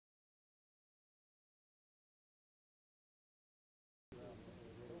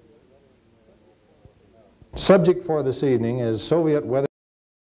Subject for this evening is Soviet weather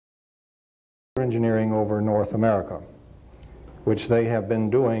engineering over North America, which they have been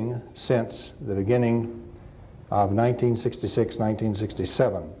doing since the beginning of 1966,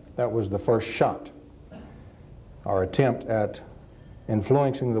 1967. That was the first shot, our attempt at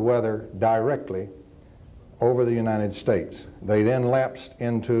influencing the weather directly over the United States. They then lapsed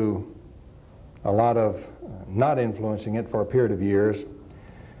into a lot of not influencing it for a period of years,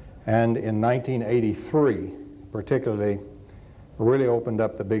 and in 1983 particularly really opened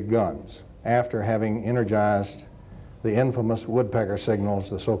up the big guns after having energized the infamous woodpecker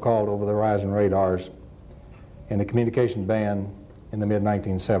signals, the so-called over-the-horizon radars, in the communication band in the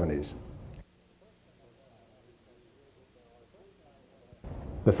mid-1970s.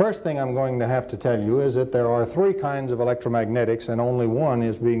 The first thing I'm going to have to tell you is that there are three kinds of electromagnetics, and only one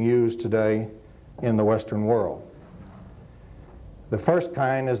is being used today in the Western world. The first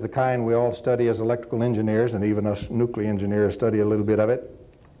kind is the kind we all study as electrical engineers, and even us nuclear engineers study a little bit of it.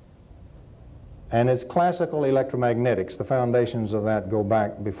 And it's classical electromagnetics. The foundations of that go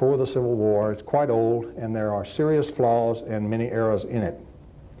back before the Civil War. It's quite old, and there are serious flaws and many errors in it,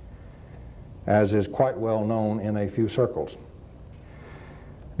 as is quite well known in a few circles.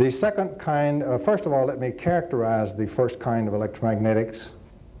 The second kind, first of all, let me characterize the first kind of electromagnetics.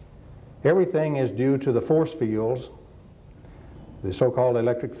 Everything is due to the force fields, the so-called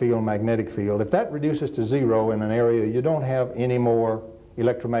electric field, magnetic field. If that reduces to zero in an area, you don't have any more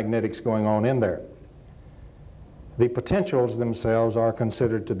electromagnetics going on in there. The potentials themselves are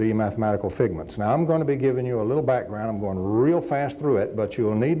considered to be mathematical figments. Now, I'm going to be giving you a little background. I'm going real fast through it, but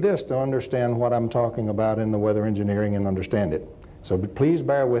you'll need this to understand what I'm talking about in the weather engineering and understand it. So please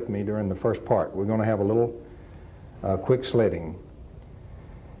bear with me during the first part. We're going to have a little quick sledding.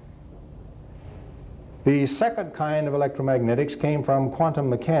 The second kind of electromagnetics came from quantum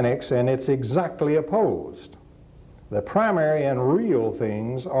mechanics, and it's exactly opposed. The primary and real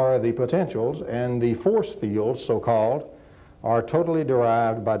things are the potentials, and the force fields, so-called, are totally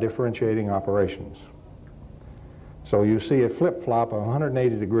derived by differentiating operations. So you see a flip-flop of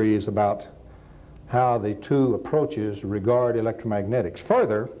 180 degrees about how the two approaches regard electromagnetics.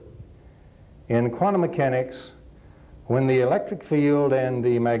 Further, in quantum mechanics, when the electric field and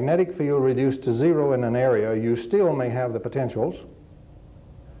the magnetic field reduce to zero in an area, you still may have the potentials.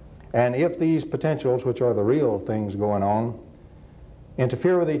 And if these potentials, which are the real things going on,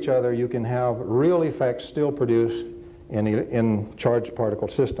 interfere with each other, you can have real effects still produced in charged particle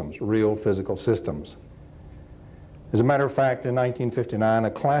systems, real physical systems. As a matter of fact, in 1959,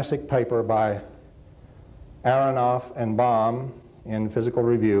 a classic paper by Aronoff and Bohm in Physical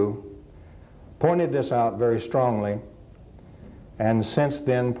Review pointed this out very strongly, and since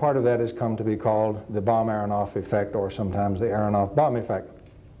then part of that has come to be called the Bohm-Aronoff effect, or sometimes the Aronoff-Bohm effect.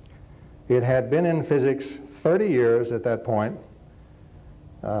 It had been in physics 30 years at that point,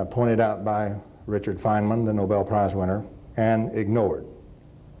 pointed out by Richard Feynman, the Nobel Prize winner, and ignored.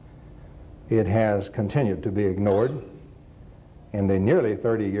 It has continued to be ignored in the nearly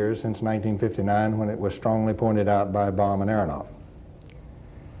 30 years since 1959, when it was strongly pointed out by Bohm and Aronoff.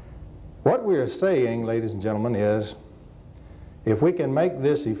 What we are saying, ladies and gentlemen, is if we can make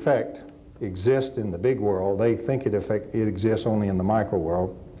this effect exist in the big world, they think it exists only in the micro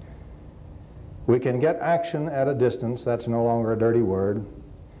world, we can get action at a distance. That's no longer a dirty word.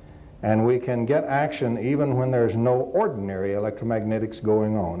 And we can get action even when there's no ordinary electromagnetics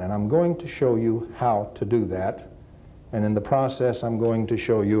going on. And I'm going to show you how to do that. And in the process, I'm going to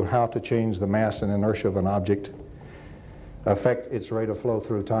show you how to change the mass and inertia of an object, affect its rate of flow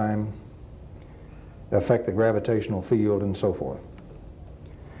through time, affect the gravitational field, and so forth.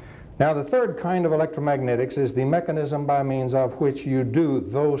 Now, the third kind of electromagnetics is the mechanism by means of which you do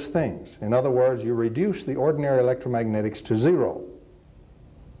those things. In other words, you reduce the ordinary electromagnetics to zero,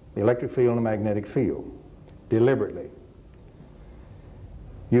 the electric field and the magnetic field, deliberately.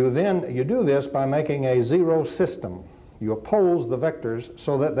 You do this by making a zero system. You oppose the vectors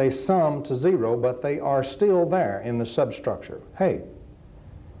so that they sum to zero, but they are still there in the substructure. Hey,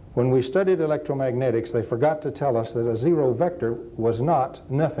 when we studied electromagnetics, they forgot to tell us that a zero vector was not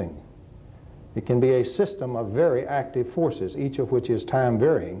nothing. It can be a system of very active forces, each of which is time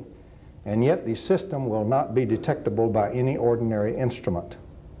varying, and yet the system will not be detectable by any ordinary instrument.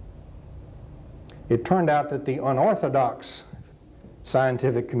 It turned out that the unorthodox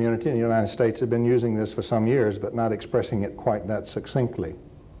scientific community in the United States had been using this for some years, but not expressing it quite that succinctly.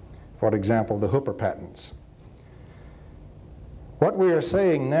 For example, the Hooper patents. What we are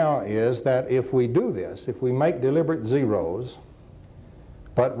saying now is that if we do this, if we make deliberate zeros,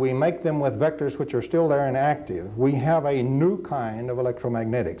 but we make them with vectors which are still there and active. We have a new kind of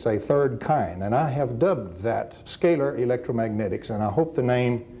electromagnetics, a third kind, and I have dubbed that scalar electromagnetics, and I hope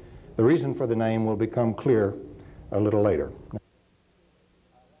the reason for the name will become clear a little later.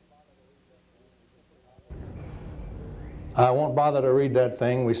 I won't bother to read that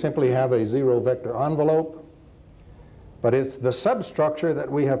thing. We simply have a zero vector envelope, but it's the substructure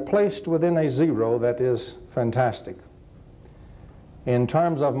that we have placed within a zero that is fantastic. In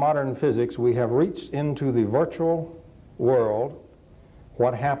terms of modern physics, we have reached into the virtual world,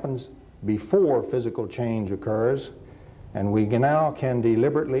 what happens before physical change occurs, and we now can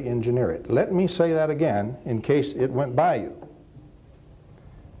deliberately engineer it. Let me say that again in case it went by you.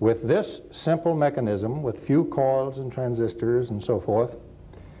 With this simple mechanism, with few coils and transistors and so forth,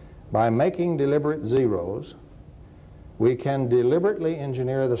 by making deliberate zeros, we can deliberately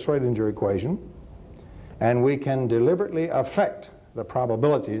engineer the Schrodinger equation, and we can deliberately affect the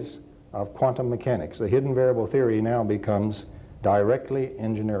probabilities of quantum mechanics. The hidden variable theory now becomes directly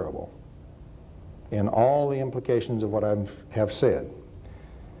engineerable in all the implications of what I have said.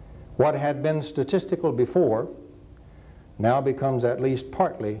 What had been statistical before now becomes at least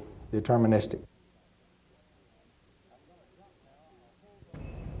partly deterministic.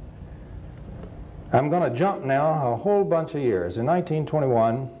 I'm going to jump now a whole bunch of years. In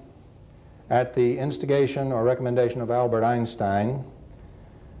 1921, at the instigation or recommendation of Albert Einstein,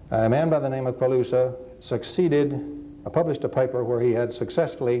 a man by the name of Kaluza published a paper where he had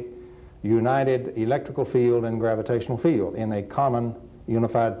successfully united electrical field and gravitational field in a common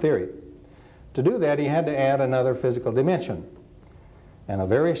unified theory. To do that, he had to add another physical dimension, and a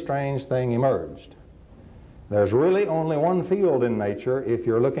very strange thing emerged. There's really only one field in nature if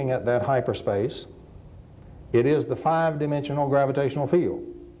you're looking at that hyperspace. It is the five-dimensional gravitational field.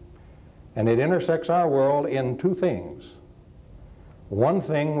 And it intersects our world in two things. One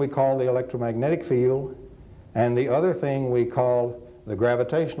thing we call the electromagnetic field, and the other thing we call the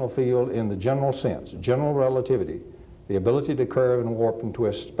gravitational field in the general sense, general relativity, the ability to curve and warp and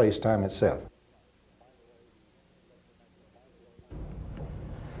twist space-time itself.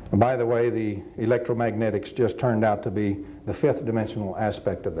 And by the way, the electromagnetics just turned out to be the fifth dimensional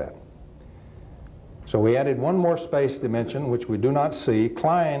aspect of that. So we added one more space dimension, which we do not see.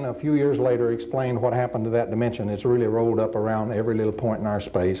 Klein, a few years later, explained what happened to that dimension. It's really rolled up around every little point in our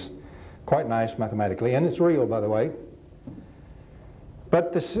space. Quite nice mathematically, and it's real, by the way.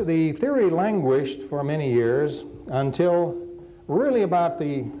 But the theory languished for many years until really about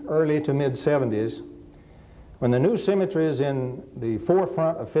the early to mid-70s, when the new symmetries in the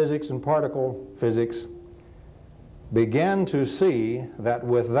forefront of physics and particle physics began to see that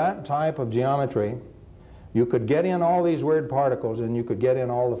with that type of geometry, you could get in all these weird particles and you could get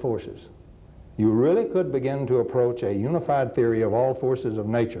in all the forces. You really could begin to approach a unified theory of all forces of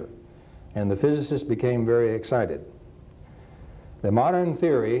nature, and the physicists became very excited. The modern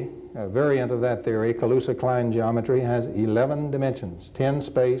theory, a variant of that theory, Kaluza-Klein geometry, has 11 dimensions, 10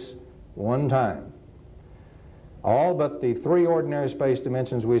 space, 1 time. All but the 3 ordinary space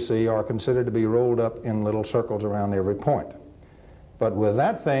dimensions we see are considered to be rolled up in little circles around every point. But with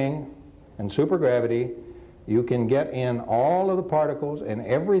that thing and supergravity, you can get in all of the particles and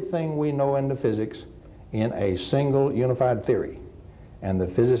everything we know into physics in a single unified theory. And the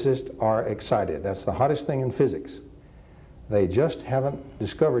physicists are excited. That's the hottest thing in physics. They just haven't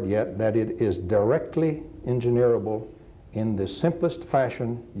discovered yet that it is directly engineerable in the simplest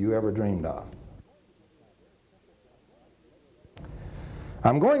fashion you ever dreamed of.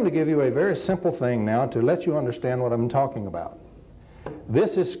 I'm going to give you a very simple thing now to let you understand what I'm talking about.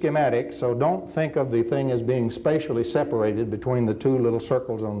 This is schematic, so don't think of the thing as being spatially separated between the two little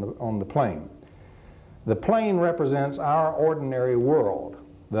circles on the plane. The plane represents our ordinary world.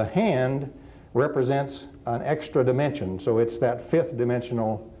 The hand represents an extra dimension, so it's that fifth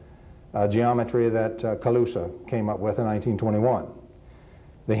dimensional geometry that Kaluza came up with in 1921.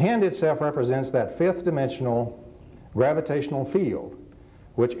 The hand itself represents that fifth dimensional gravitational field,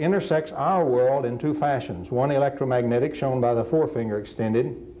 which intersects our world in 2 fashions. One electromagnetic, shown by the forefinger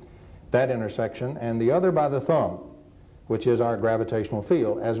extended, that intersection, and the other by the thumb, which is our gravitational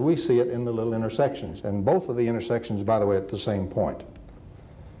field, as we see it in the little intersections. And both of the intersections, by the way, at the same point.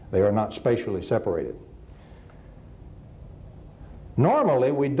 They are not spatially separated.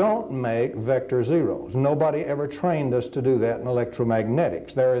 Normally, we don't make vector zeros. Nobody ever trained us to do that in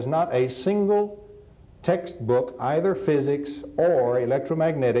electromagnetics. There is not a single textbook, either physics or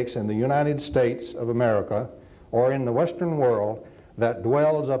electromagnetics in the United States of America or in the Western world, that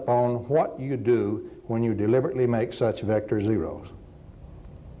dwells upon what you do when you deliberately make such vector zeros.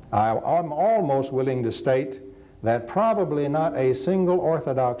 I'm almost willing to state that probably not a single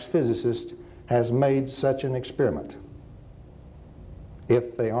orthodox physicist has made such an experiment.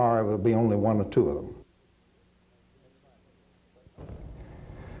 If they are, it will be only one or two of them.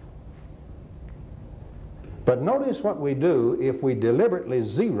 But notice what we do if we deliberately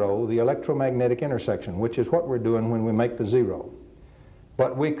zero the electromagnetic intersection, which is what we're doing when we make the zero.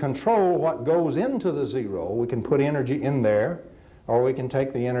 But we control what goes into the zero. We can put energy in there, or we can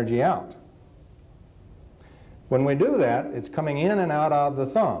take the energy out. When we do that, it's coming in and out of the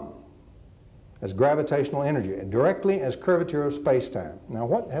thumb as gravitational energy, directly as curvature of space-time. Now,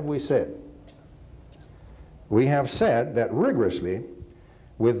 what have we said? We have said that rigorously,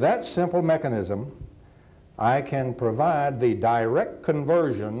 with that simple mechanism, I can provide the direct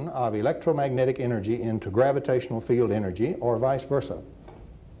conversion of electromagnetic energy into gravitational field energy, or vice versa.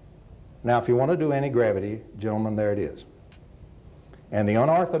 Now, if you want to do anti-gravity, gentlemen, there it is. And the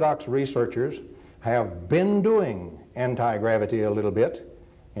unorthodox researchers have been doing anti-gravity a little bit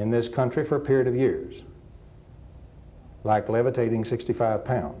in this country for a period of years, like levitating 65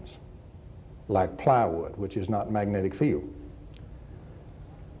 pounds, like plywood, which is not magnetic field.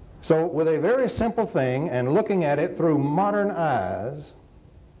 So with a very simple thing and looking at it through modern eyes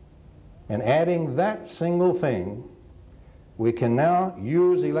and adding that single thing, we can now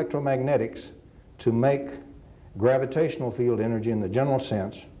use electromagnetics to make gravitational field energy in the general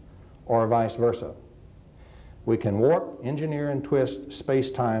sense, or vice versa. We can warp, engineer, and twist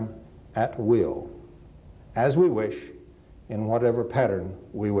space-time at will, as we wish, in whatever pattern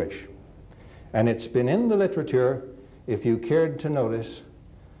we wish. And it's been in the literature, if you cared to notice,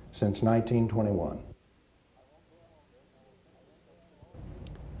 since 1921.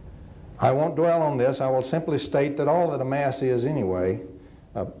 I won't dwell on this. I will simply state that all that a mass is anyway,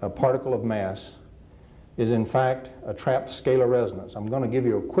 a particle of mass, is in fact a trapped scalar resonance. I'm going to give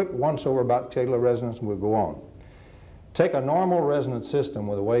you a quick once-over about scalar resonance and we'll go on. Take a normal resonance system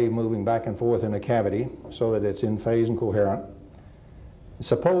with a wave moving back and forth in a cavity so that it's in phase and coherent.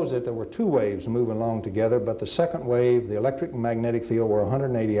 Suppose that there were two waves moving along together, but the second wave, the electric and magnetic field, were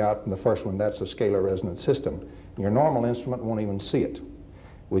 180 out from the first one. That's a scalar resonance system. Your normal instrument won't even see it.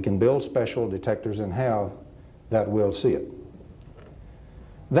 We can build special detectors and have that will see it.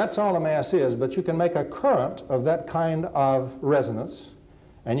 That's all a mass is, but you can make a current of that kind of resonance,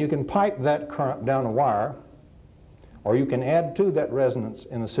 and you can pipe that current down a wire, or you can add to that resonance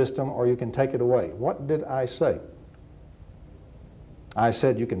in a system, or you can take it away. What did I say? I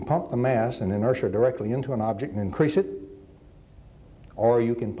said you can pump the mass and inertia directly into an object and increase it, or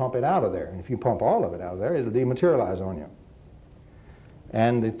you can pump it out of there. And if you pump all of it out of there, it'll dematerialize on you.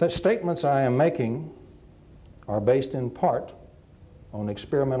 And the statements I am making are based in part on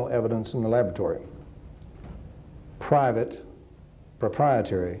experimental evidence in the laboratory. Private,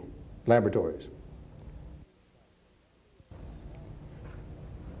 proprietary laboratories.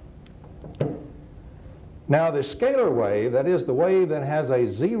 Now the scalar wave, that is the wave that has a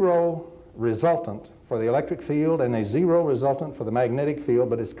zero resultant for the electric field and a zero resultant for the magnetic field,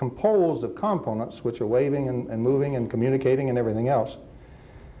 but it's composed of components which are waving and moving and communicating and everything else,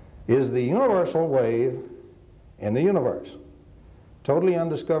 is the universal wave in the universe. Totally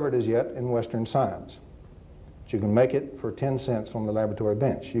undiscovered as yet in Western science. But you can make it for 10 cents on the laboratory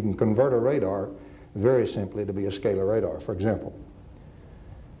bench. You can convert a radar very simply to be a scalar radar, for example.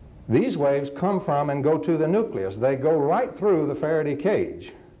 These waves come from and go to the nucleus. They go right through the Faraday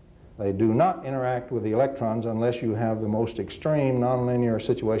cage. They do not interact with the electrons unless you have the most extreme nonlinear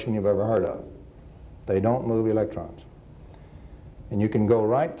situation you've ever heard of. They don't move electrons. And you can go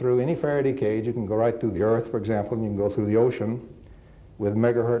right through any Faraday cage. You can go right through the Earth, for example, and you can go through the ocean with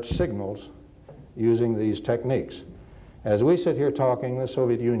megahertz signals using these techniques. As we sit here talking, the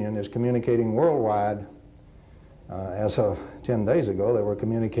Soviet Union is communicating worldwide. As of 10 days ago, they were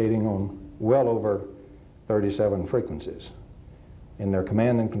communicating on well over 37 frequencies in their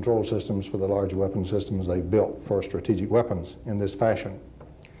command and control systems for the large weapon systems they built for strategic weapons in this fashion.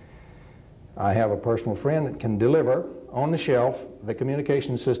 I have a personal friend that can deliver on the shelf the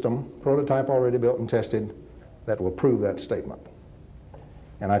communication system, prototype already built and tested, that will prove that statement.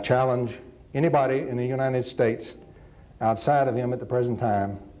 And I challenge anybody in the United States outside of him at the present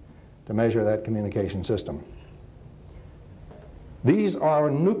time to measure that communication system. These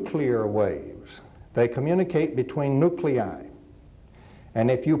are nuclear waves. They communicate between nuclei. And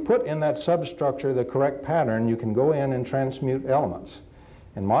if you put in that substructure the correct pattern, you can go in and transmute elements.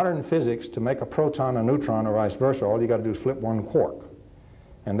 In modern physics, to make a proton a neutron or vice versa, all you got to do is flip one quark.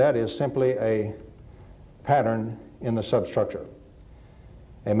 And that is simply a pattern in the substructure.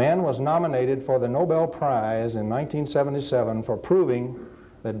 A man was nominated for the Nobel Prize in 1977 for proving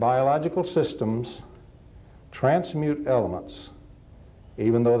that biological systems transmute elements,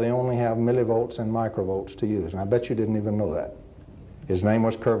 even though they only have millivolts and microvolts to use. And I bet you didn't even know that. His name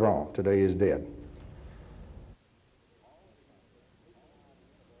was Kervran. Today he's dead.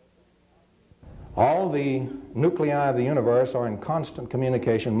 All the nuclei of the universe are in constant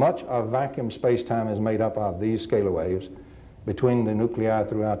communication. Much of vacuum space-time is made up of these scalar waves between the nuclei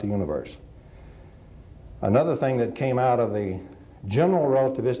throughout the universe. Another thing that came out of the general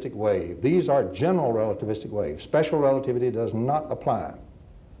relativistic wave, these are general relativistic waves. Special relativity does not apply.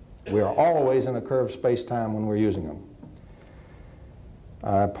 We are always in a curved space-time when we're using them.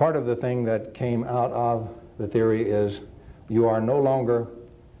 Part of the thing that came out of the theory is you are no longer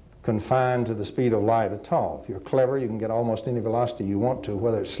confined to the speed of light at all. If you're clever, you can get almost any velocity you want to,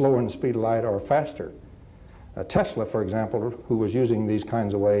 whether it's slower than the speed of light or faster. Tesla, for example, who was using these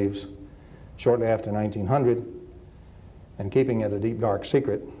kinds of waves shortly after 1900 and keeping it a deep, dark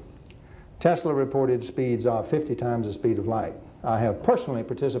secret, Tesla reported speeds of 50 times the speed of light. I have personally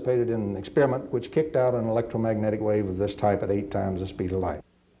participated in an experiment which kicked out an electromagnetic wave of this type at 8 times the speed of light.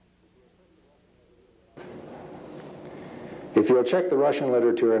 If you'll check the Russian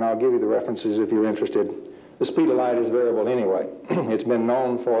literature, and I'll give you the references if you're interested, the speed of light is variable anyway. It's been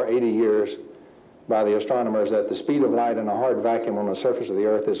known for 80 years by the astronomers that the speed of light in a hard vacuum on the surface of the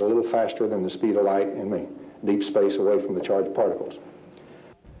Earth is a little faster than the speed of light in the deep space away from the charged particles.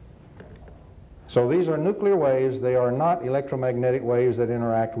 So these are nuclear waves. They are not electromagnetic waves that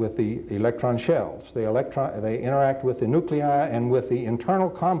interact with the electron shells. They interact with the nuclei and with the internal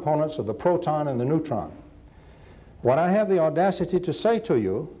components of the proton and the neutron. What I have the audacity to say to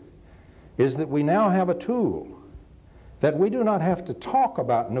you is that we now have a tool that we do not have to talk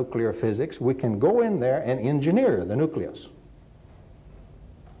about nuclear physics. We can go in there and engineer the nucleus.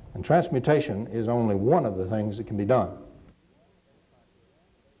 And transmutation is only one of the things that can be done.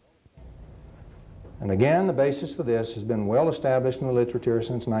 And again, the basis for this has been well established in the literature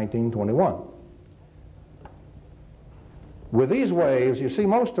since 1921. With these waves, you see,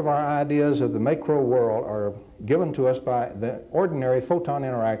 most of our ideas of the macro world are given to us by the ordinary photon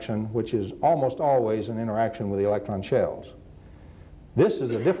interaction, which is almost always an interaction with the electron shells. This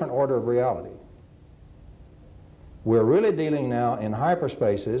is a different order of reality. We're really dealing now in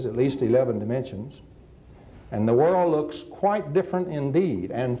hyperspaces, at least 11 dimensions, and the world looks quite different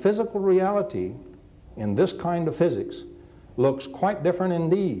indeed. And physical reality in this kind of physics looks quite different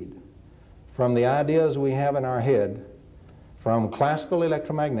indeed from the ideas we have in our head from classical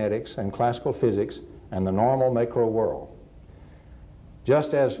electromagnetics and classical physics and the normal macro world.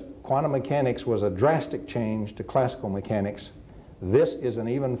 Just as quantum mechanics was a drastic change to classical mechanics, this is an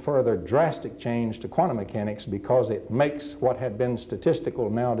even further drastic change to quantum mechanics because it makes what had been statistical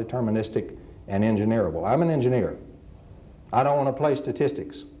now deterministic and engineerable. I'm an engineer. I don't want to play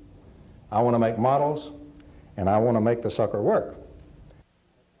statistics. I want to make models, and I want to make the sucker work.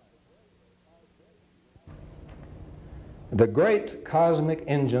 The great cosmic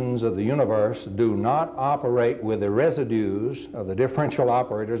engines of the universe do not operate with the residues of the differential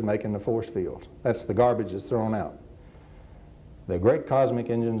operators making the force fields. That's the garbage that's thrown out. The great cosmic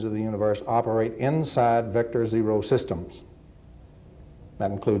engines of the universe operate inside vector zero systems.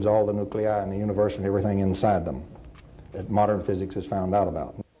 That includes all the nuclei in the universe and everything inside them that modern physics has found out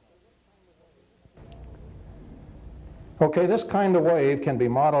about. Okay, this kind of wave can be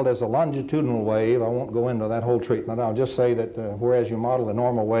modeled as a longitudinal wave. I won't go into that whole treatment. I'll just say that whereas you model the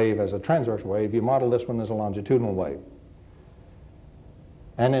normal wave as a transverse wave, you model this one as a longitudinal wave.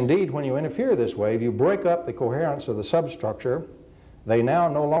 And indeed, when you interfere this wave, you break up the coherence of the substructure. They now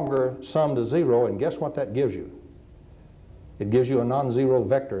no longer sum to zero, and guess what that gives you? It gives you a non-zero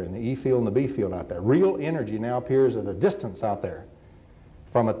vector in the E field and the B field out there. Real energy now appears at a distance out there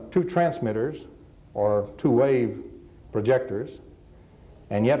from two transmitters or two wave projectors,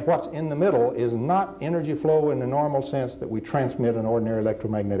 and yet what's in the middle is not energy flow in the normal sense that we transmit an ordinary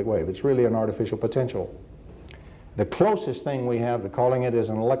electromagnetic wave. It's really an artificial potential. The closest thing we have to calling it is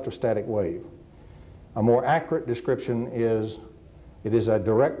an electrostatic wave. A more accurate description is it is a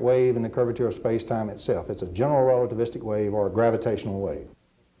direct wave in the curvature of space-time itself. It's a general relativistic wave or a gravitational wave.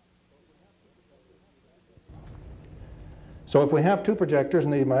 So if we have two projectors,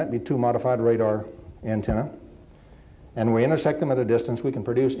 and these might be two modified radar antennae, and we intersect them at a distance, we can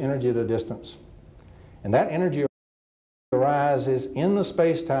produce energy at a distance. And that energy arises in the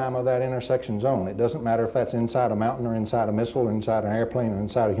space-time of that intersection zone. It doesn't matter if that's inside a mountain or inside a missile or inside an airplane or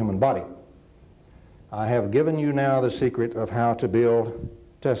inside a human body. I have given you now the secret of how to build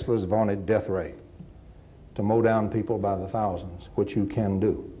Tesla's vaunted death ray, to mow down people by the thousands, which you can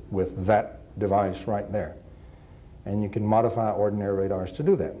do with that device right there. And you can modify ordinary radars to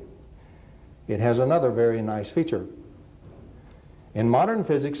do that. it has another very nice feature. In modern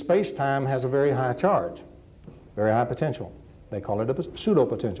physics, space-time has a very high charge, very high potential. They call it a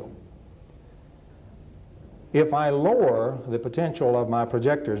pseudo-potential. If I lower the potential of my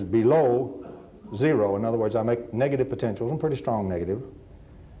projectors below zero, in other words, I make negative potentials, and pretty strong negative,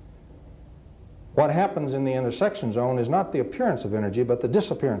 what happens in the intersection zone is not the appearance of energy, but the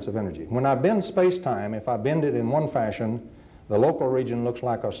disappearance of energy. When I bend space-time, if I bend it in one fashion, the local region looks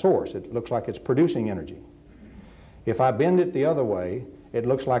like a source. It looks like it's producing energy. If I bend it the other way, it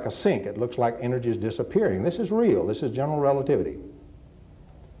looks like a sink. It looks like energy is disappearing. This is real. This is general relativity.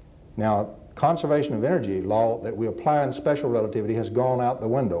 Now, conservation of energy law that we apply in special relativity has gone out the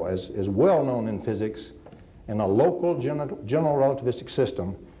window. As is well known in physics, in a local general relativistic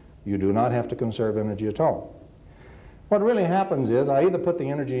system, you do not have to conserve energy at all. What really happens is I either put the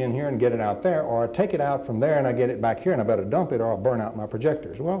energy in here and get it out there, or I take it out from there and I get it back here and I better dump it or I'll burn out my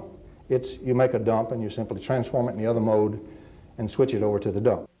projectors. Well, you make a dump and you simply transform it in the other mode and switch it over to the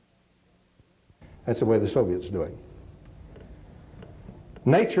dump. That's the way the Soviets do it.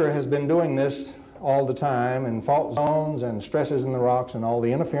 Nature has been doing this all the time, and fault zones and stresses in the rocks and all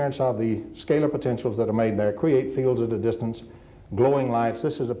the interference of the scalar potentials that are made there create fields at a distance, glowing lights.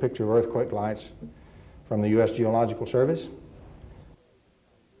 This is a picture of earthquake lights from the U.S. Geological Service.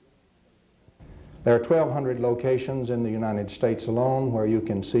 There are 1,200 locations in the United States alone where you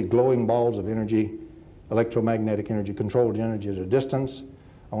can see glowing balls of energy, electromagnetic energy, controlled energy at a distance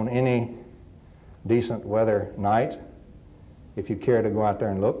on any decent weather night. If you care to go out there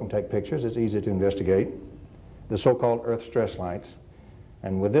and look and take pictures, it's easy to investigate. The so-called earth stress lights.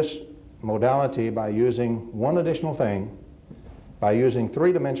 And with this modality, by using one additional thing, by using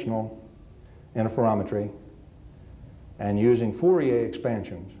three-dimensional interferometry and using Fourier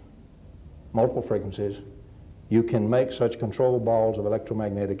expansions, multiple frequencies, you can make such controlled balls of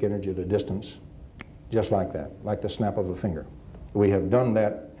electromagnetic energy at a distance just like that, like the snap of a finger. We have done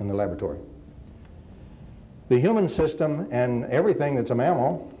that in the laboratory. The human system and everything that's a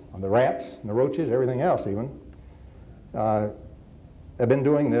mammal, the rats and the roaches, everything else even, have been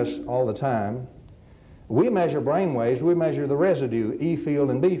doing this all the time. We measure brain waves, we measure the residue, E field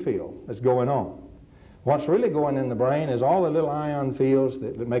and B field, that's going on. What's really going in the brain is all the little ion fields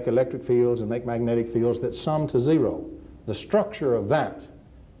that make electric fields and make magnetic fields that sum to zero. The structure of that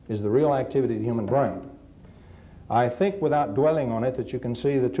is the real activity of the human brain. I think without dwelling on it that you can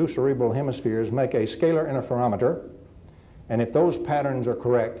see the two cerebral hemispheres make a scalar interferometer, and if those patterns are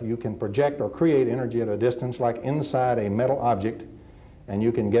correct, you can project or create energy at a distance like inside a metal object, and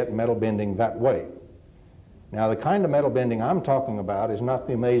you can get metal bending that way. Now, the kind of metal bending I'm talking about is not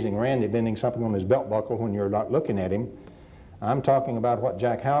the amazing Randy bending something on his belt buckle when you're not looking at him. I'm talking about what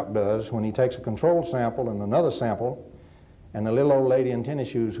Jack Houck does when he takes a controlled sample and another sample, and the little old lady in tennis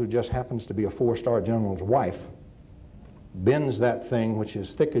shoes who just happens to be a four-star general's wife bends that thing, which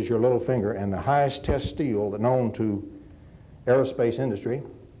is thick as your little finger and the highest test steel known to aerospace industry,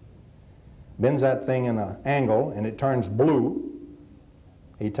 bends that thing in an angle and it turns blue.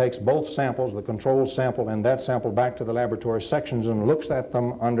 He takes both samples, the controlled sample and that sample, back to the laboratory sections and looks at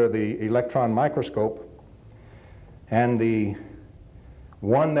them under the electron microscope. And the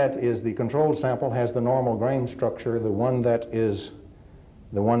one that is the controlled sample has the normal grain structure. The one that is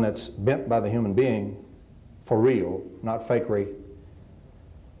the one that's bent by the human being for real, not fakery,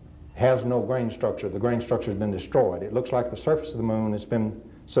 has no grain structure. The grain structure has been destroyed. It looks like the surface of the moon has been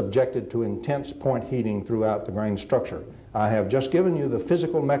subjected to intense point heating throughout the grain structure. I have just given you the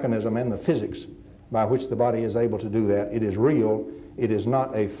physical mechanism and the physics by which the body is able to do that. It is real. It is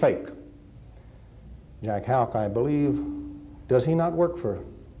not a fake. Jack Houck, I believe, does he not work for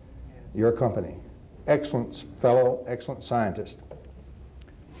your company? Excellent fellow, excellent scientist.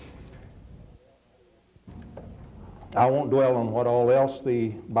 I won't dwell on what all else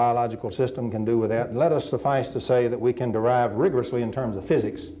the biological system can do with that. Let us suffice to say that we can derive rigorously in terms of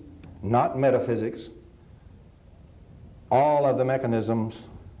physics, not metaphysics, all of the mechanisms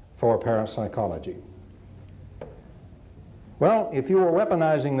for parapsychology. Well, if you were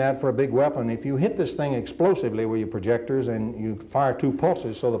weaponizing that for a big weapon, if you hit this thing explosively with your projectors and you fire two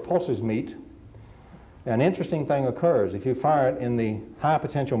pulses so the pulses meet, an interesting thing occurs. If you fire it in the high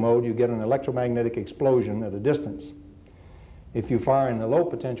potential mode, you get an electromagnetic explosion at a distance. If you fire in the low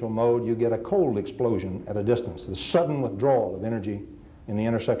potential mode, you get a cold explosion at a distance, the sudden withdrawal of energy in the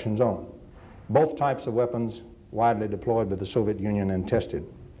intersection zone. Both types of weapons widely deployed by the Soviet Union and tested.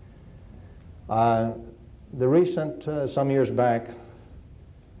 The recent, some years back,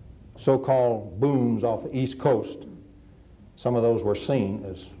 so-called booms off the East Coast, some of those were seen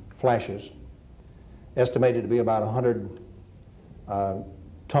as flashes, estimated to be about 100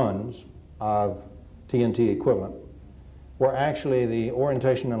 tons of TNT equivalent were actually the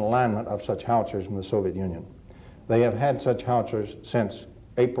orientation and alignment of such howitzers in the Soviet Union. They have had such howitzers since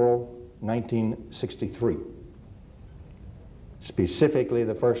April 1963. Specifically,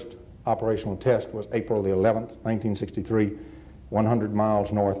 the first operational test was April the 11th, 1963, 100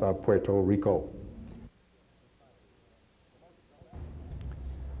 miles north of Puerto Rico.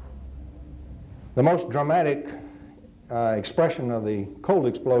 The most dramatic expression of the cold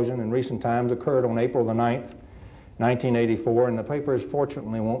explosion in recent times occurred on April the 9th, 1984, and the papers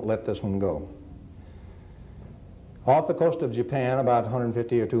fortunately won't let this one go. Off the coast of Japan, about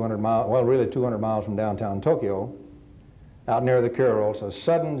 150 or 200 miles, well, really 200 miles from downtown Tokyo, out near the Kurils, a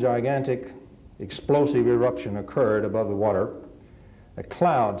sudden gigantic explosive eruption occurred above the water. A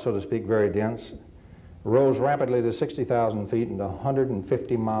cloud, so to speak, very dense, rose rapidly to 60,000 feet and a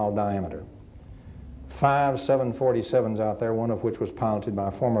 150-mile diameter. 5 747s out there, one of which was piloted by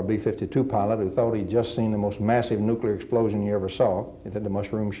a former B-52 pilot who thought he'd just seen the most massive nuclear explosion you ever saw. It had the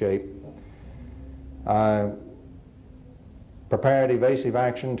mushroom shape. Prepared evasive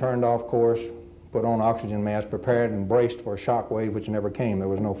action, turned off course, put on oxygen mask, prepared and braced for a shock wave which never came. There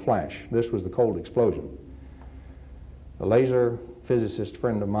was no flash. This was the cold explosion. A laser physicist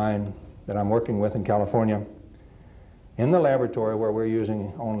friend of mine that I'm working with in California, in the laboratory where we're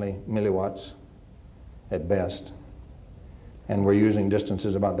using only milliwatts at best, and we're using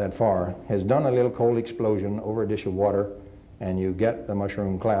distances about that far, has done a little cold explosion over a dish of water, and you get the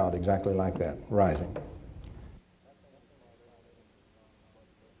mushroom cloud exactly like that, rising.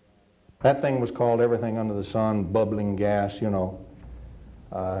 That thing was called everything under the sun, bubbling gas, you know,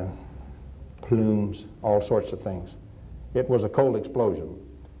 plumes, all sorts of things. It was a cold explosion.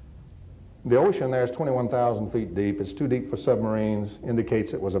 The ocean there is 21,000 feet deep. It's too deep for submarines,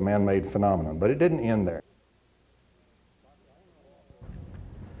 indicates it was a man-made phenomenon, but it didn't end there.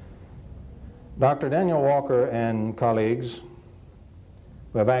 Dr. Daniel Walker and colleagues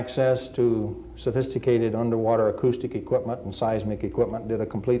who have access to sophisticated underwater acoustic equipment and seismic equipment did a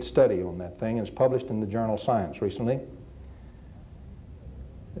complete study on that thing, and it's published in the journal Science recently.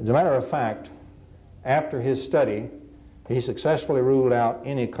 As a matter of fact, after his study, he successfully ruled out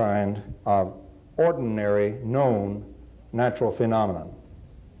any kind of ordinary known natural phenomenon.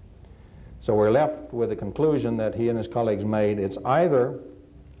 So we're left with the conclusion that he and his colleagues made: it's either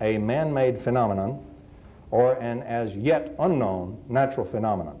a man-made phenomenon or an as yet unknown natural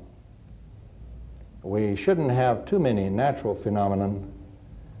phenomenon. We shouldn't have too many natural phenomena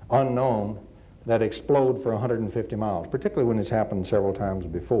unknown that explode for 150 miles, particularly when it's happened several times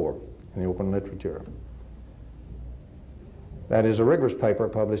before in the open literature. That is a rigorous paper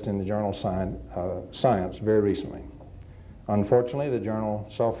published in the journal Science very recently. Unfortunately, the journal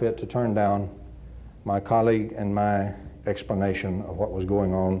saw fit to turn down my colleague and my explanation of what was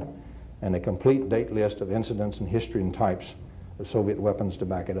going on and a complete date list of incidents and history and types of Soviet weapons to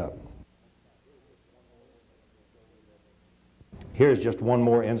back it up. Here's just one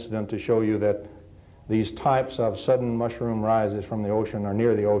more incident to show you that these types of sudden mushroom rises from the ocean or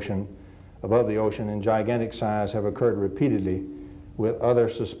near the ocean, above the ocean in gigantic size, have occurred repeatedly with other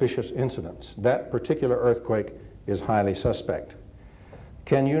suspicious incidents. That particular earthquake is highly suspect.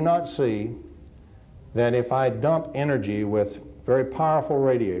 Can you not see that if I dump energy with very powerful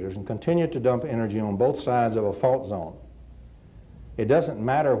radiators and continue to dump energy on both sides of a fault zone, it doesn't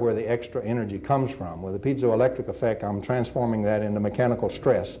matter where the extra energy comes from. With a piezoelectric effect, I'm transforming that into mechanical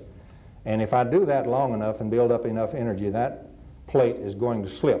stress. And if I do that long enough and build up enough energy, that plate is going to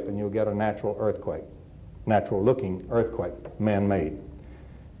slip and you'll get a natural earthquake, natural-looking earthquake, man-made.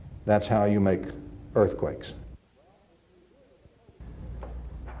 That's how you make earthquakes.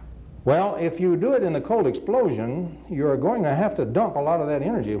 Well, if you do it in the cold explosion, you're going to have to dump a lot of that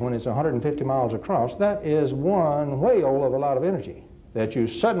energy when it's 150 miles across. That is one whale of a lot of energy that you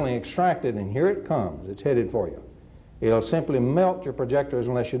suddenly extracted, and here it comes. It's headed for you. It'll simply melt your projectors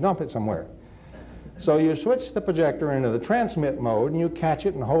unless you dump it somewhere. So you switch the projector into the transmit mode, and you catch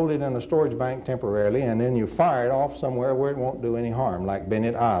it and hold it in a storage bank temporarily, and then you fire it off somewhere where it won't do any harm, like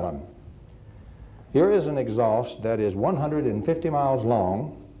Bennett Island. Here is an exhaust that is 150 miles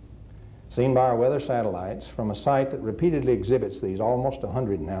long, seen by our weather satellites from a site that repeatedly exhibits these, almost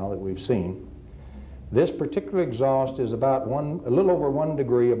 100 now that we've seen. This particular exhaust is about a little over 1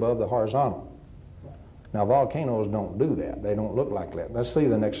 degree above the horizontal. Now, volcanoes don't do that. They don't look like that. Let's see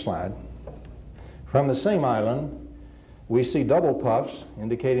the next slide. From the same island, we see double puffs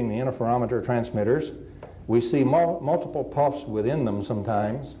indicating the interferometer transmitters. We see multiple puffs within them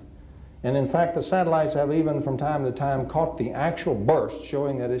sometimes. And in fact, the satellites have even from time to time caught the actual burst,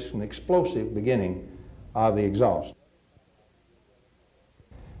 showing that it's an explosive beginning of the exhaust.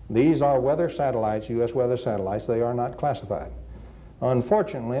 These are weather satellites, U.S. weather satellites. They are not classified.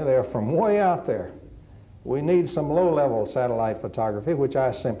 Unfortunately, they're from way out there. We need some low-level satellite photography, which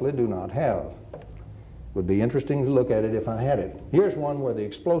I simply do not have. Would be interesting to look at it if I had it. Here's one where the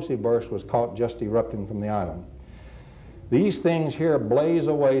explosive burst was caught just erupting from the island. These things here blaze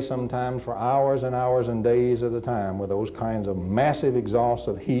away sometimes for hours and hours and days at a time with those kinds of massive exhausts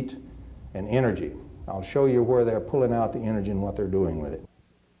of heat and energy. I'll show you where they're pulling out the energy and what they're doing with it.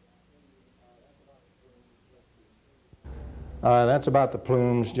 That's about the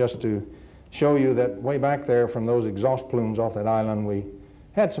plumes, just to show you that way back there from those exhaust plumes off that island, we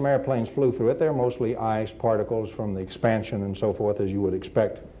had some airplanes flew through it. They're mostly ice particles from the expansion and so forth, as you would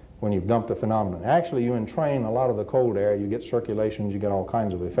expect when you've dumped a phenomenon. Actually, you entrain a lot of the cold air, you get circulations, you get all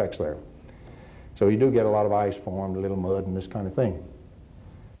kinds of effects there. So you do get a lot of ice formed, a little mud and this kind of thing.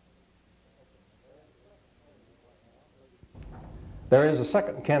 There is a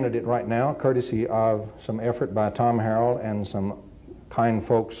second candidate right now, courtesy of some effort by Tom Harrell and some kind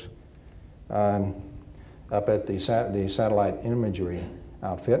folks up at the satellite imagery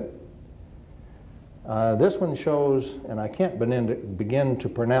outfit. This one shows, and I can't begin to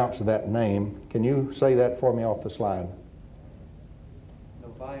pronounce that name. Can you say that for me off the slide?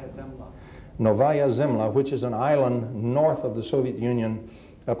 Novaya Zemlya. Novaya Zemlya, which is an island north of the Soviet Union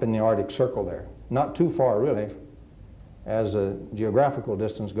up in the Arctic Circle there. Not too far, really, as a geographical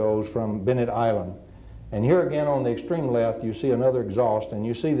distance goes from Bennett Island. And here again on the extreme left, you see another exhaust, and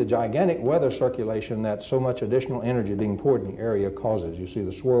you see the gigantic weather circulation that so much additional energy being poured in the area causes. You see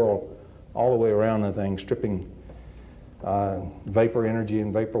the swirl all the way around the thing, stripping vapor energy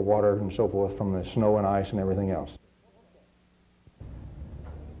and vapor water and so forth from the snow and ice and everything else.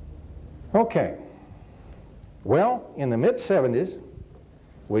 Okay. Well, in the mid-70s,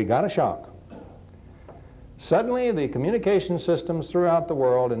 we got a shock. Suddenly, the communication systems throughout the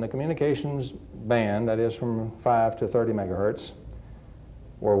world in the communications band, that is from 5 to 30 megahertz,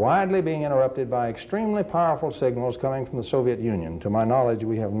 were widely being interrupted by extremely powerful signals coming from the Soviet Union. To my knowledge,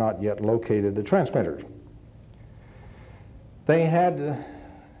 we have not yet located the transmitters. They had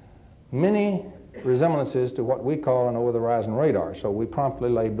many resemblances to what we call an over-the-horizon radar, so we promptly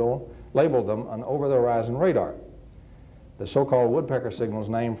labeled them an over-the-horizon radar. The so-called woodpecker signal is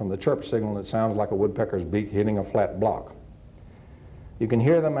named from the chirp signal that sounds like a woodpecker's beak hitting a flat block. You can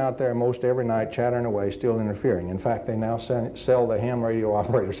hear them out there most every night chattering away, still interfering. In fact, they now sell the ham radio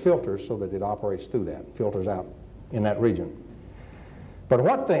operators filters so that it operates through that, filters out in that region. But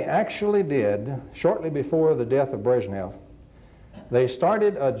what they actually did, shortly before the death of Brezhnev, they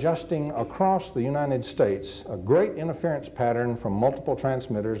started adjusting across the United States a great interference pattern from multiple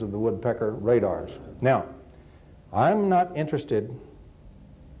transmitters of the woodpecker radars. Now, I'm not interested,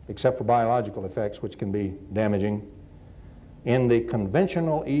 except for biological effects, which can be damaging, in the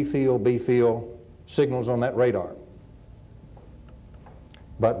conventional E field, B field signals on that radar.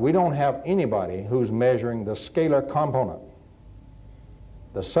 But we don't have anybody who's measuring the scalar component,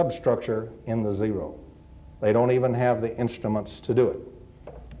 the substructure in the zero. They don't even have the instruments to do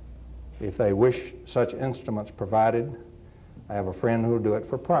it. If they wish such instruments provided, I have a friend who will do it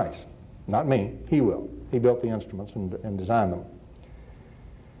for price. Not me, he will. He built the instruments and designed them.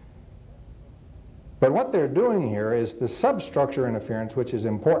 But what they're doing here is the substructure interference, which is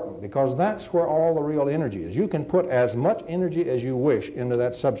important because that's where all the real energy is. You can put as much energy as you wish into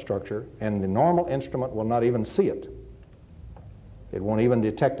that substructure and the normal instrument will not even see it. It won't even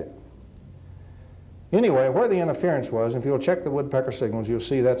detect it. Anyway, where the interference was, if you'll check the woodpecker signals, you'll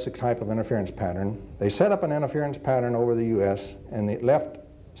see that's the type of interference pattern. They set up an interference pattern over the U.S. and it left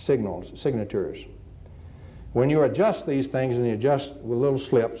signatures. When you adjust these things and you adjust with little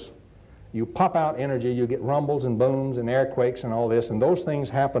slips, you pop out energy, you get rumbles and booms and earthquakes and all this, and those things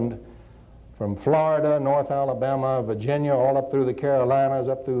happened from Florida, North Alabama, Virginia, all up through the Carolinas,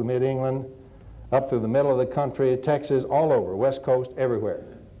 up through mid-England, up through the middle of the country, Texas, all over, West Coast, everywhere.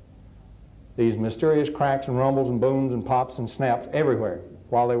 These mysterious cracks and rumbles and booms and pops and snaps everywhere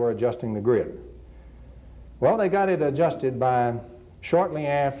while they were adjusting the grid. Well, they got it adjusted by shortly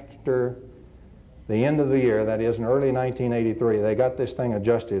after the end of the year, that is in early 1983, they got this thing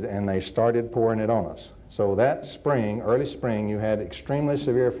adjusted and they started pouring it on us. So that spring, early spring, you had extremely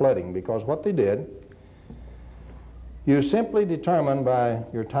severe flooding because what they did, you simply determined by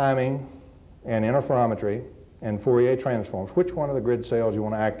your timing and interferometry and Fourier transforms which one of the grid cells you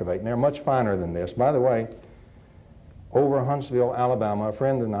want to activate. And they're much finer than this. By the way, over Huntsville, Alabama, a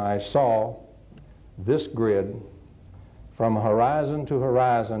friend and I saw this grid from horizon to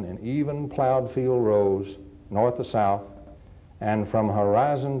horizon in even plowed field rows, north to south, and from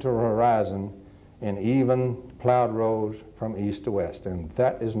horizon to horizon in even plowed rows from east to west, and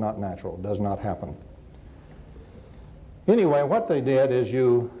that is not natural, does not happen. Anyway, what they did is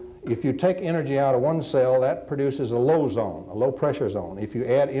if you take energy out of one cell, that produces a low zone, a low pressure zone. If you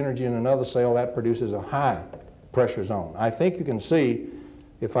add energy in another cell, that produces a high pressure zone. I think you can see,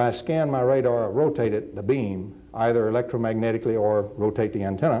 if I scan my radar or rotate it, the beam, either electromagnetically or rotate the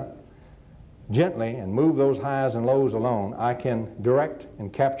antenna gently and move those highs and lows alone, I can direct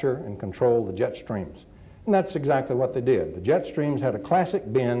and capture and control the jet streams. And that's exactly what they did. The jet streams had a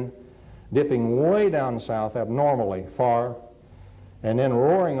classic bend, dipping way down south abnormally far, and then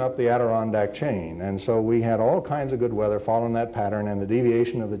roaring up the Adirondack chain. And so we had all kinds of good weather following that pattern and the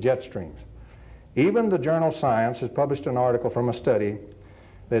deviation of the jet streams. Even the journal Science has published an article from a study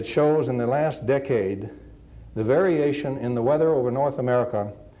that shows in the last decade the variation in the weather over North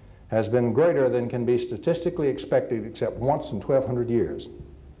America has been greater than can be statistically expected except once in 1,200 years.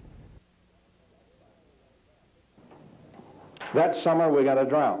 That summer we got a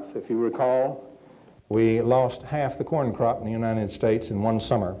drought. If you recall, we lost half the corn crop in the United States in one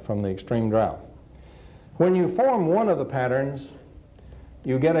summer from the extreme drought. When you form one of the patterns,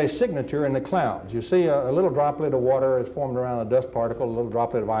 you get a signature in the clouds. You see a little droplet of water is formed around a dust particle, a little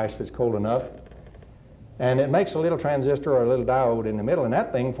droplet of ice if it's cold enough, and it makes a little transistor or a little diode in the middle, and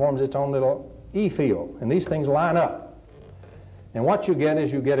that thing forms its own little E field, and these things line up. And what you get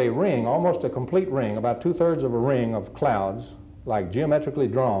is you get a ring, almost a complete ring, about 2/3 of a ring of clouds, like geometrically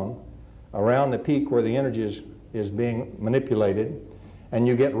drawn, around the peak where the energy is being manipulated, and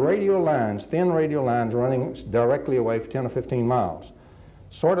you get radial lines, thin radial lines running directly away for 10 or 15 miles,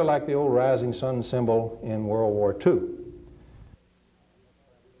 sort of like the old rising sun symbol in World War II.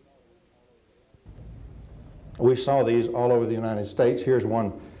 We saw these all over the United States. Here's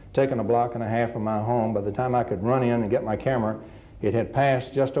one taking a block and a half from my home. By the time I could run in and get my camera, it had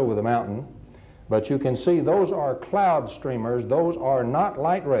passed just over the mountain. But you can see those are cloud streamers. Those are not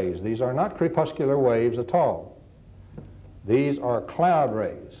light rays. These are not crepuscular waves at all. These are cloud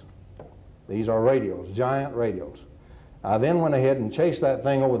rays. These are radials, giant radials. I then went ahead and chased that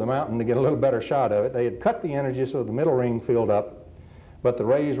thing over the mountain to get a little better shot of it. They had cut the energy so the middle ring filled up, but the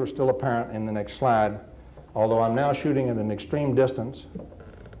rays were still apparent in the next slide, although I'm now shooting at an extreme distance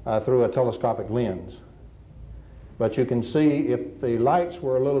through a telescopic lens. But you can see if the lights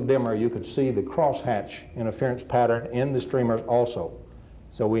were a little dimmer, you could see the crosshatch interference pattern in the streamers also.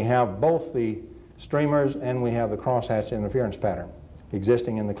 So we have both the streamers and we have the crosshatch interference pattern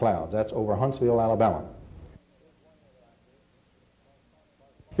existing in the clouds. That's over Huntsville, Alabama.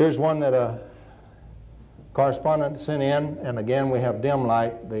 Here's one that a correspondent sent in, and again we have dim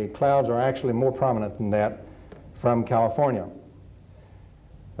light. The clouds are actually more prominent than that from California.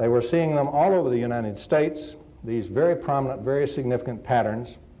 They were seeing them all over the United States, these very prominent, very significant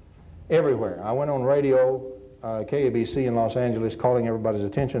patterns everywhere. I went on radio, KABC in Los Angeles, calling everybody's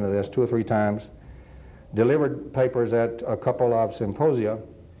attention to this 2 or 3 times, delivered papers at a couple of symposia,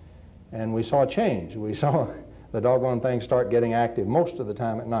 and we saw a change. We saw the doggone thing start getting active most of the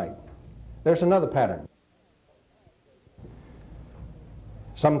time at night. There's another pattern.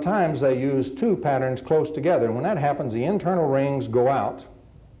 Sometimes they use 2 patterns close together, and when that happens, the internal rings go out,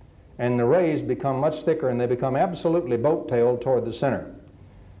 and the rays become much thicker, and they become absolutely boat-tailed toward the center.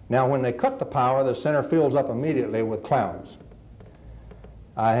 Now, when they cut the power, the center fills up immediately with clouds.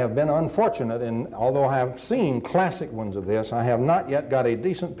 I have been unfortunate, and although I have seen classic ones of this, I have not yet got a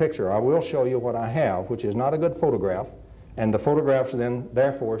decent picture. I will show you what I have, which is not a good photograph, and the photographs then,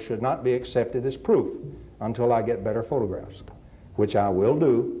 therefore, should not be accepted as proof until I get better photographs, which I will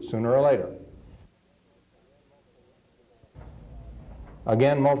do sooner or later.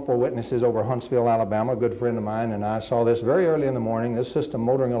 Again, multiple witnesses over Huntsville, Alabama. A good friend of mine and I saw this very early in the morning, this system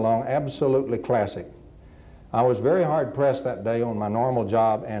motoring along, absolutely classic. I was very hard pressed that day on my normal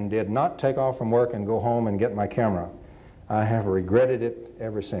job and did not take off from work and go home and get my camera. I have regretted it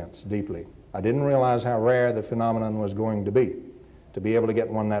ever since, deeply. I didn't realize how rare the phenomenon was going to be able to get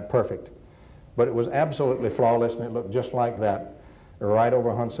one that perfect. But it was absolutely flawless, and it looked just like that, right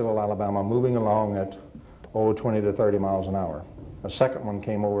over Huntsville, Alabama, moving along at, 20 to 30 miles an hour. A second one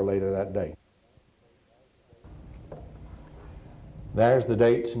came over later that day. There's the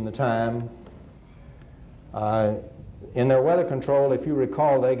dates and the time. In their weather control, if you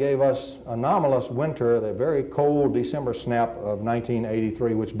recall, they gave us anomalous winter, the very cold December snap of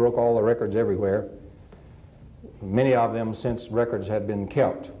 1983, which broke all the records everywhere, many of them since records had been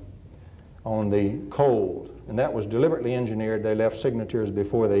kept on the cold. And that was deliberately engineered. They left signatures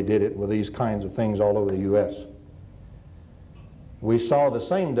before they did it with these kinds of things all over the U.S. We saw the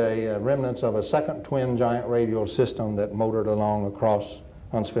same day remnants of a second twin giant radial system that motored along across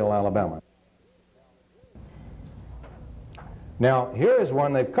Huntsville, Alabama. Now, here is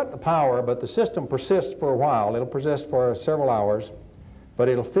one, they've cut the power, but the system persists for a while. It'll persist for several hours, but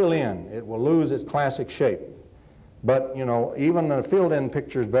it'll fill in. It will lose its classic shape. But, you know, even a filled-in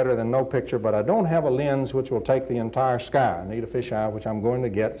picture is better than no picture, but I don't have a lens which will take the entire sky. I need a fisheye, which I'm going to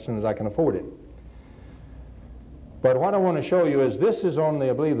get as soon as I can afford it. But what I want to show you is this is on the,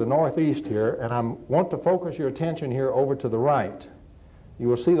 I believe, the northeast here, and I want to focus your attention here over to the right. You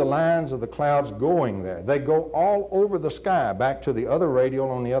will see the lines of the clouds going there. They go all over the sky, back to the other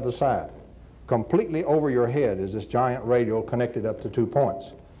radial on the other side. Completely over your head is this giant radial connected up to 2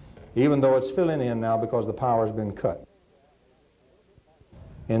 points, even though it's filling in now because the power has been cut.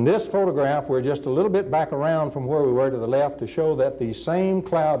 In this photograph, we're just a little bit back around from where we were to the left to show that the same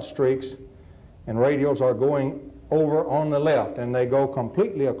cloud streaks and radials are going over on the left, and they go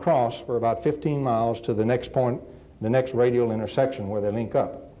completely across for about 15 miles to the next point, the next radial intersection where they link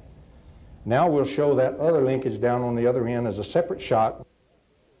up. Now we'll show that other linkage down on the other end as a separate shot.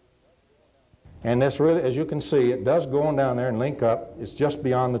 And this really, as you can see, it does go on down there and link up. It's just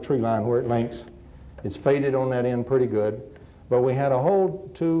beyond the tree line where it links. It's faded on that end pretty good. But we had a whole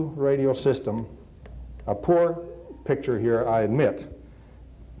 2 radial system. A poor picture here, I admit.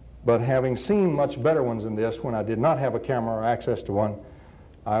 But having seen much better ones than this when I did not have a camera or access to one,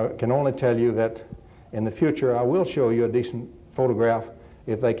 I can only tell you that in the future I will show you a decent photograph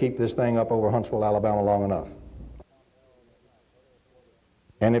if they keep this thing up over Huntsville, Alabama long enough.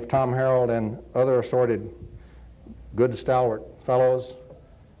 And if Tom Harold and other assorted good stalwart fellows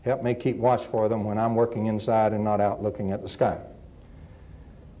help me keep watch for them when I'm working inside and not out looking at the sky.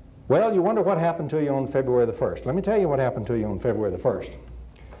 Well, you wonder what happened to you on February the 1st. Let me tell you what happened to you on February the 1st.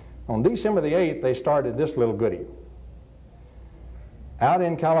 On December the 8th, they started this little goodie. Out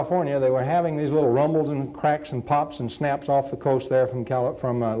in California, they were having these little rumbles and cracks and pops and snaps off the coast there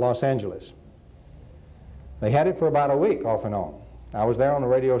from Los Angeles. They had it for about a week off and on. I was there on a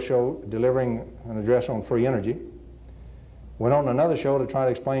radio show delivering an address on free energy. Went on another show to try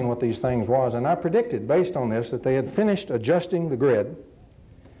to explain what these things was, and I predicted, based on this, that they had finished adjusting the grid,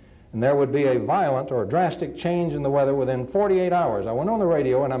 and there would be a violent or drastic change in the weather within 48 hours. I went on the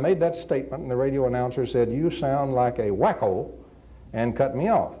radio and I made that statement, and the radio announcer said, "You sound like a wacko," and cut me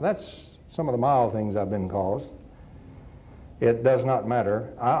off. That's some of the mild things I've been called. It does not matter.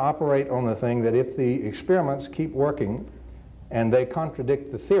 I operate on the thing that if the experiments keep working and they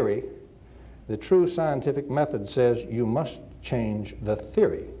contradict the theory, the true scientific method says you must change the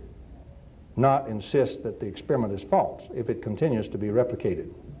theory, not insist that the experiment is false if it continues to be replicated.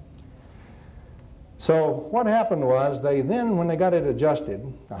 So what happened was they then, when they got it adjusted,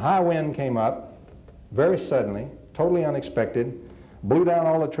 a high wind came up very suddenly, totally unexpected, blew down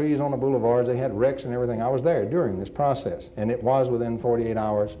all the trees on the boulevards. They had wrecks and everything. I was there during this process, and it was within 48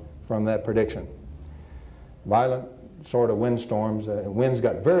 hours from that prediction. Violent sort of windstorms. Winds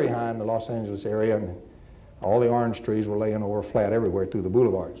got very high in the Los Angeles area, and all the orange trees were laying over flat everywhere through the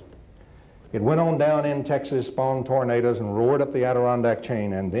boulevards. It went on down in Texas, spawned tornadoes, and roared up the Adirondack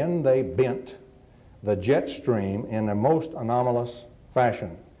chain, and then they bent the jet stream in a most anomalous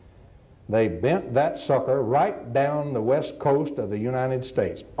fashion. They bent that sucker right down the west coast of the United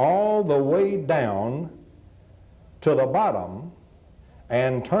States, all the way down to the bottom,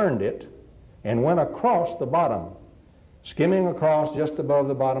 and turned it and went across the bottom, skimming across just above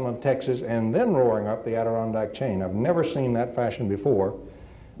the bottom of Texas and then roaring up the Adirondack chain. I've never seen that fashion before,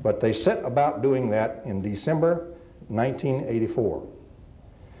 but they set about doing that in December 1984.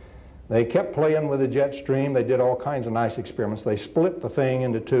 They kept playing with the jet stream. They did all kinds of nice experiments. They split the thing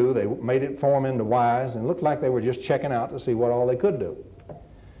into 2. They made it form into Ys, and it looked like they were just checking out to see what all they could do.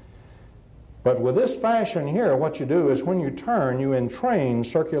 But with this fashion here, what you do is when you turn, you entrain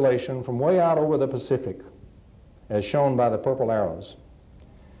circulation from way out over the Pacific, as shown by the purple arrows.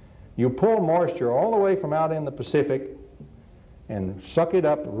 You pull moisture all the way from out in the Pacific and suck it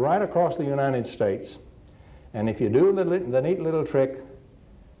up right across the United States. And if you do the neat little trick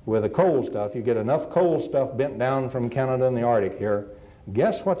with the cold stuff, you get enough cold stuff bent down from Canada and the Arctic here,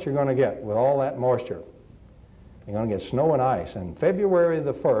 guess what you're going to get with all that moisture? You're going to get snow and ice. And February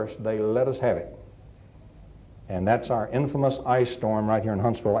the 1st, they let us have it. And that's our infamous ice storm right here in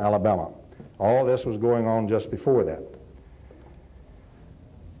Huntsville, Alabama. All this was going on just before that.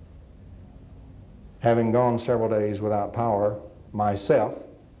 Having gone several days without power myself,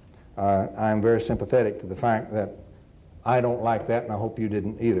 I'm very sympathetic to the fact that I don't like that, and I hope you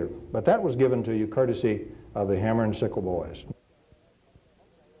didn't either. But that was given to you courtesy of the Hammer and Sickle boys.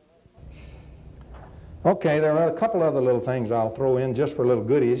 Okay, there are a couple other little things I'll throw in just for little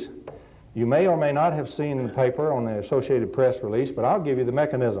goodies. You may or may not have seen in the paper on the Associated Press release, but I'll give you the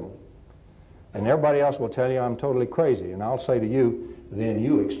mechanism. And everybody else will tell you I'm totally crazy. And I'll say to you, then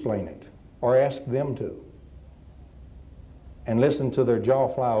you explain it. Or ask them to. And listen to their jaw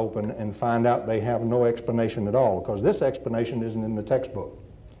fly open and find out they have no explanation at all, because this explanation isn't in the textbook.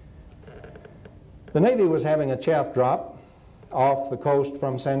 The Navy was having a chaff drop off the coast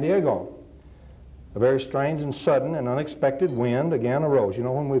from San Diego. A very strange and sudden and unexpected wind again arose. You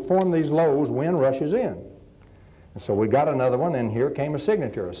know, when we form these lows, wind rushes in. And so we got another one, and here came a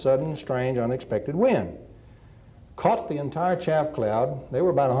signature, a sudden, strange, unexpected wind. Caught the entire chaff cloud. They were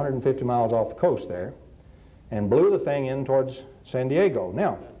about 150 miles off the coast there, and blew the thing in towards San Diego.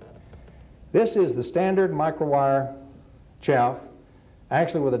 Now, this is the standard microwire chaff,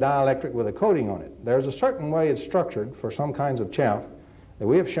 actually with a dielectric with a coating on it. There's a certain way it's structured for some kinds of chaff that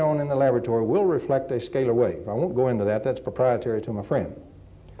we have shown in the laboratory will reflect a scalar wave. I won't go into that. That's proprietary to my friend.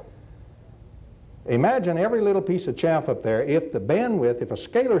 Imagine every little piece of chaff up there, if the bandwidth, if a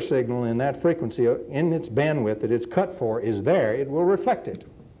scalar signal in that frequency, in its bandwidth that it's cut for is there, it will reflect it.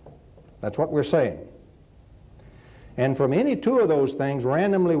 That's what we're saying. And from any two of those things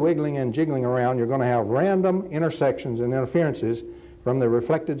randomly wiggling and jiggling around, you're going to have random intersections and interferences from the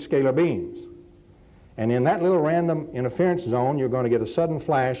reflected scalar beams. And in that little random interference zone, you're going to get a sudden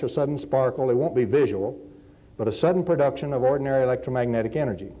flash, a sudden sparkle. It won't be visual, but a sudden production of ordinary electromagnetic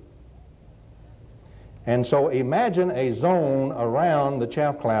energy. And so imagine a zone around the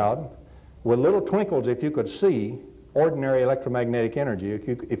chaff cloud with little twinkles, if you could see ordinary electromagnetic energy,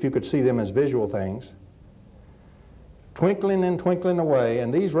 if you could see them as visual things, twinkling and twinkling away,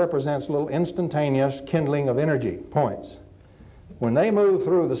 and these represents little instantaneous kindling of energy points. When they move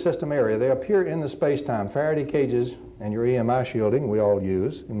through the system area, they appear in the space-time. Faraday cages and your EMI shielding we all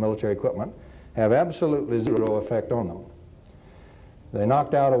use in military equipment have absolutely zero effect on them. They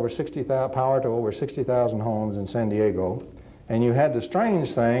knocked out power to over 60,000 homes in San Diego, and you had the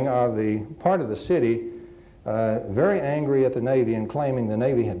strange thing of the part of the city very angry at the Navy and claiming the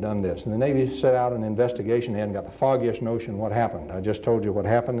Navy had done this. And the Navy set out an investigation. They hadn't got the foggiest notion what happened. I just told you what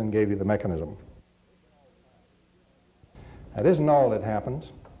happened and gave you the mechanism. That isn't all that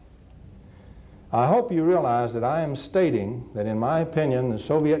happens. I hope you realize that I am stating that, in my opinion, the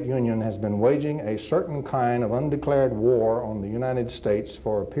Soviet Union has been waging a certain kind of undeclared war on the United States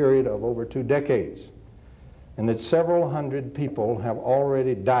for a period of over 2 decades, and that several hundred people have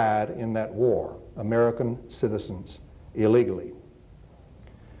already died in that war, American citizens, illegally.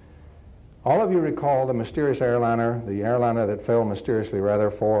 All of you recall the mysterious airliner, the airliner that fell mysteriously, rather,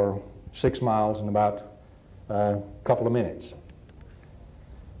 for 6 miles in about a couple of minutes.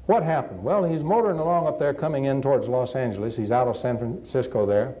 What happened? Well, he's motoring along up there coming in towards Los Angeles. He's out of San Francisco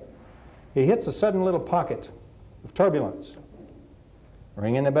there. He hits a sudden little pocket of turbulence.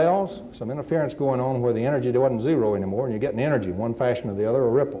 Ringing the bells, some interference going on where the energy wasn't zero anymore, and you're getting energy in one fashion or the other,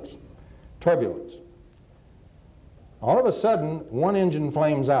 or ripples. Turbulence. All of a sudden, one engine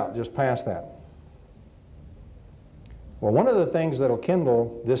flames out just past that. Well, one of the things that will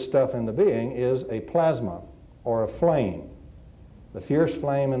kindle this stuff into being is a plasma, or a flame. The fierce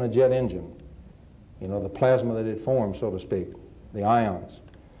flame in a jet engine. You know, the plasma that it forms, so to speak, the ions.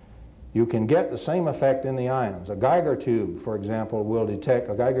 You can get the same effect in the ions. A Geiger tube, for example, will detect,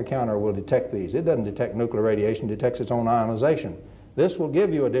 a Geiger counter will detect these. It doesn't detect nuclear radiation, it detects its own ionization. This will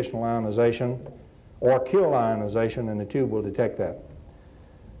give you additional ionization or kill ionization, and the tube will detect that.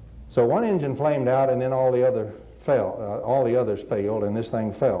 So one engine flamed out, and then all the others failed, and this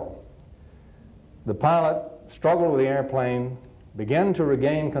thing fell. The pilot struggled with the airplane, began to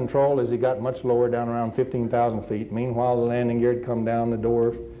regain control as he got much lower, down around 15,000 feet. Meanwhile, the landing gear had come down, the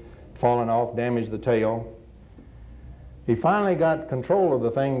door fallen off, damaged the tail. He finally got control of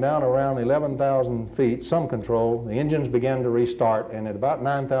the thing down around 11,000 feet, some control. The engines began to restart, and at about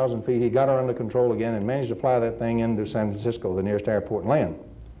 9,000 feet, he got her under control again and managed to fly that thing into San Francisco, the nearest airport, and land.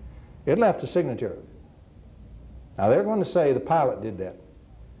 It left a signature. Now, they're going to say the pilot did that.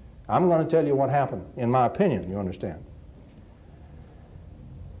 I'm going to tell you what happened, in my opinion, you understand.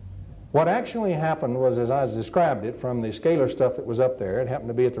 What actually happened was, as I described it, from the scalar stuff that was up there, it happened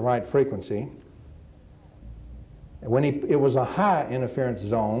to be at the right frequency. When it was a high interference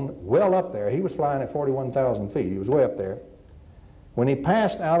zone, well up there. He was flying at 41,000 feet. He was way up there. When he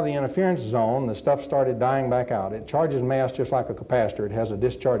passed out of the interference zone, the stuff started dying back out. It charges mass just like a capacitor. It has a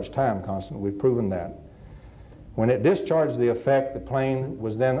discharge time constant. We've proven that. When it discharged the effect, the plane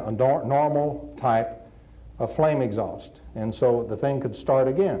was then a normal type of flame exhaust. And so the thing could start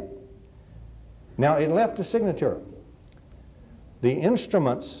again. Now, it left a signature. The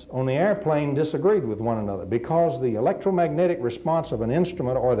instruments on the airplane disagreed with one another because the electromagnetic response of an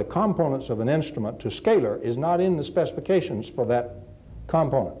instrument, or the components of an instrument, to scalar is not in the specifications for that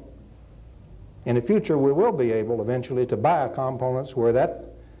component. In the future, we will be able eventually to buy components where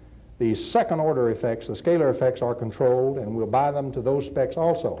the second order effects, the scalar effects, are controlled, and we'll buy them to those specs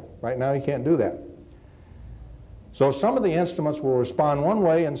also. Right now you can't do that. So some of the instruments will respond one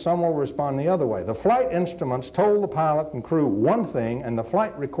way and some will respond the other way. The flight instruments told the pilot and crew one thing, and the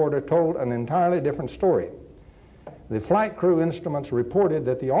flight recorder told an entirely different story. The flight crew instruments reported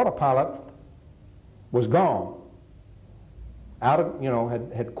that the autopilot was gone,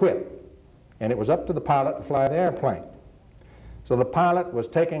 had quit, and it was up to the pilot to fly the airplane. So the pilot was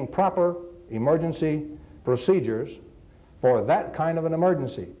taking proper emergency procedures for that kind of an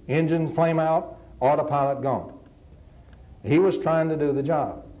emergency. Engine flame out, autopilot gone. He was trying to do the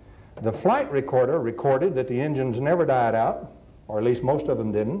job. The flight recorder recorded that the engines never died out, or at least most of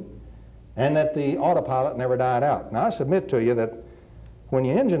them didn't, and that the autopilot never died out. Now I submit to you that when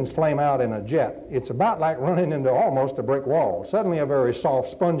your engines flame out in a jet, it's about like running into almost a brick wall, suddenly a very soft,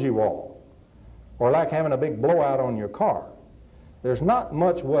 spongy wall, or like having a big blowout on your car. There's not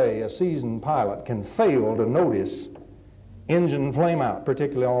much way a seasoned pilot can fail to notice engine flame out,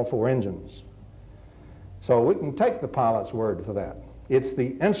 particularly all four engines. So we can take the pilot's word for that. It's the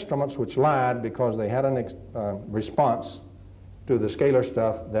instruments which lied because they had a response to the scalar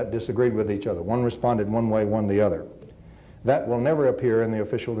stuff that disagreed with each other. One responded one way, one the other. That will never appear in the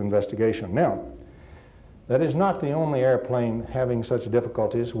official investigation. Now, that is not the only airplane having such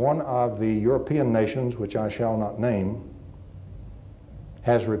difficulties. One of the European nations, which I shall not name,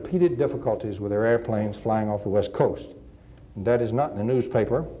 has repeated difficulties with their airplanes flying off the West Coast. That is not in the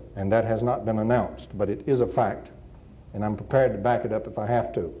newspaper, and that has not been announced, but it is a fact, and I'm prepared to back it up if I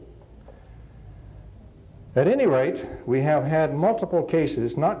have to. At any rate, we have had multiple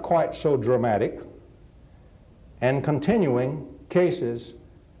cases, not quite so dramatic, and continuing cases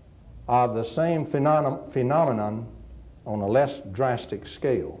of the same phenomenon on a less drastic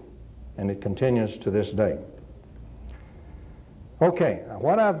scale, and it continues to this day. Okay,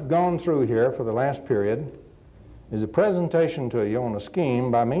 what I've gone through here for the last period is a presentation to you on a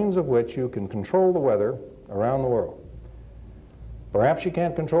scheme by means of which you can control the weather around the world. Perhaps you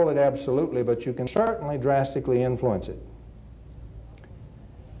can't control it absolutely, but you can certainly drastically influence it.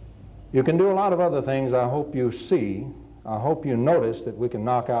 You can do a lot of other things I hope you see. I hope you notice that we can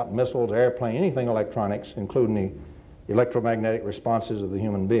knock out missiles, airplane, anything electronics, including the electromagnetic responses of the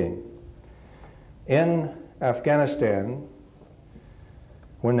human being. In Afghanistan,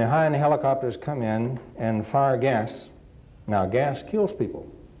 when the high-end helicopters come in and fire gas, now gas kills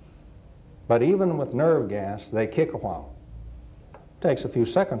people, but even with nerve gas, they kick a while. It takes a few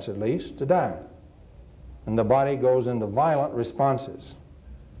seconds at least to die, and the body goes into violent responses.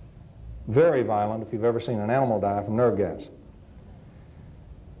 Very violent if you've ever seen an animal die from nerve gas.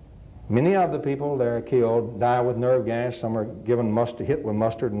 Many of the people that are killed die with nerve gas. Some are given hit with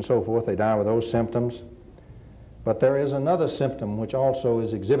mustard and so forth. They die with those symptoms. But there is another symptom which also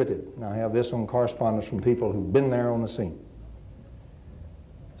is exhibited. And I have this on correspondence from people who've been there on the scene.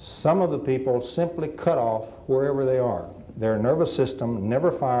 Some of the people simply cut off wherever they are. Their nervous system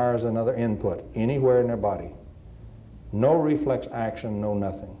never fires another input anywhere in their body. No reflex action, no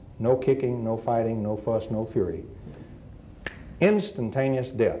nothing. No kicking, no fighting, no fuss, no fury. Instantaneous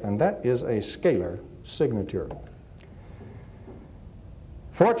death, and that is a scalar signature.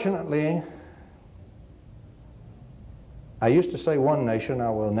 Fortunately, I used to say one nation, I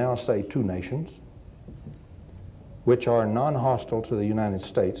will now say two nations, which are non-hostile to the United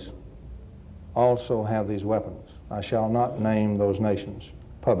States, also have these weapons. I shall not name those nations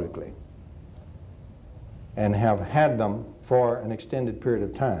publicly, and have had them for an extended period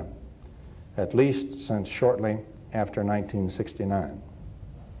of time, at least since shortly after 1969.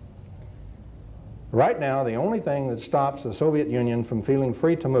 Right now, the only thing that stops the Soviet Union from feeling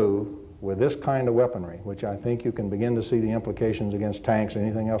free to move with this kind of weaponry, which I think you can begin to see the implications against tanks and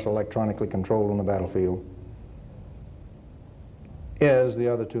anything else electronically controlled on the battlefield, is the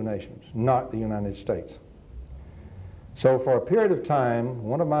other two nations, not the United States. So for a period of time,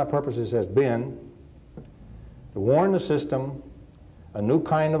 one of my purposes has been to warn the system a new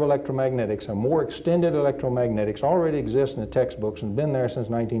kind of electromagnetics, a more extended electromagnetics, already exists in the textbooks and been there since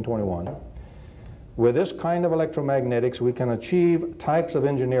 1921. With this kind of electromagnetics, we can achieve types of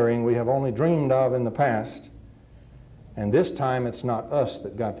engineering we have only dreamed of in the past. And this time, it's not us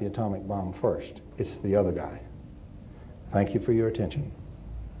that got the atomic bomb first. It's the other guy. Thank you for your attention.